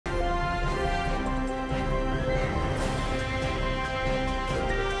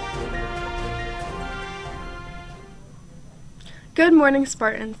Good morning,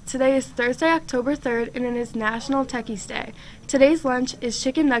 Spartans. Today is Thursday, October 3rd, and it is National Techies Day. Today's lunch is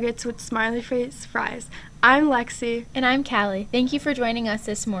chicken nuggets with smiley face fries. I'm Lexi. And I'm Callie. Thank you for joining us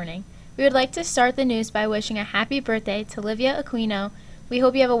this morning. We would like to start the news by wishing a happy birthday to Livia Aquino. We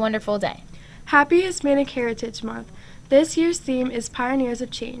hope you have a wonderful day. Happy Hispanic Heritage Month. This year's theme is Pioneers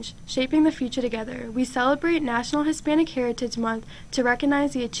of Change, Shaping the Future Together. We celebrate National Hispanic Heritage Month to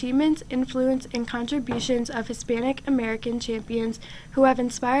recognize the achievements, influence, and contributions of Hispanic American champions who have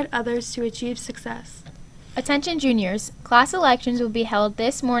inspired others to achieve success. Attention juniors, class elections will be held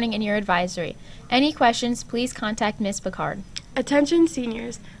this morning in your advisory. Any questions, please contact Ms. Picard. Attention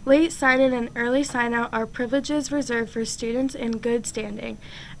seniors, late sign-in and early sign-out are privileges reserved for students in good standing.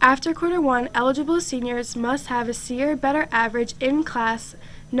 After quarter one, eligible seniors must have a C or better average in class,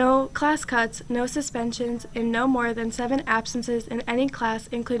 no class cuts, no suspensions, and no more than 7 absences in any class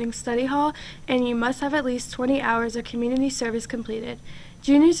including study hall, and you must have at least 20 hours of community service completed.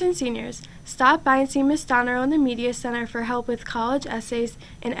 Juniors and seniors, stop by and see Ms. Donero in the Media Center for help with college essays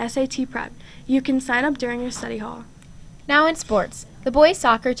and SAT prep. You can sign up during your study hall. Now in sports, the boys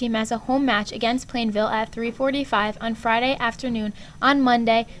soccer team has a home match against Plainville at 3:45 on Friday afternoon on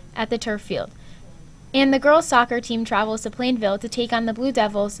Monday at the turf field. And the girls soccer team travels to Plainville to take on the Blue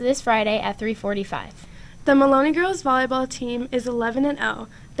Devils this Friday at 3:45. The Maloney girls volleyball team is 11-0.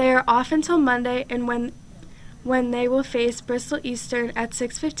 They are off until Monday and when they will face Bristol Eastern at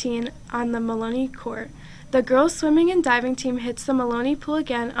 6:15 on the Maloney court. The girls swimming and diving team hits the Maloney pool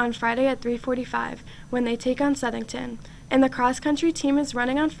again on Friday at 3:45 when they take on Southington. And the cross-country team is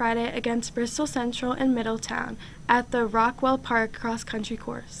running on Friday against Bristol Central and Middletown at the Rockwell Park cross-country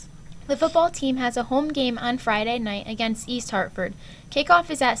course. The football team has a home game on Friday night against East Hartford. Kickoff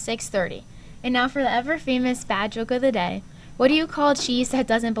is at 6:30. And now for the ever-famous bad joke of the day. What do you call cheese that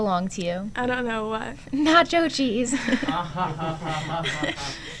doesn't belong to you? I don't know what. Nacho cheese.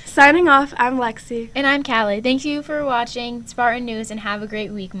 Signing off, I'm Lexi. And I'm Callie. Thank you for watching Spartan News and have a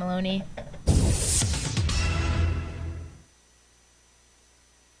great week, Maloney.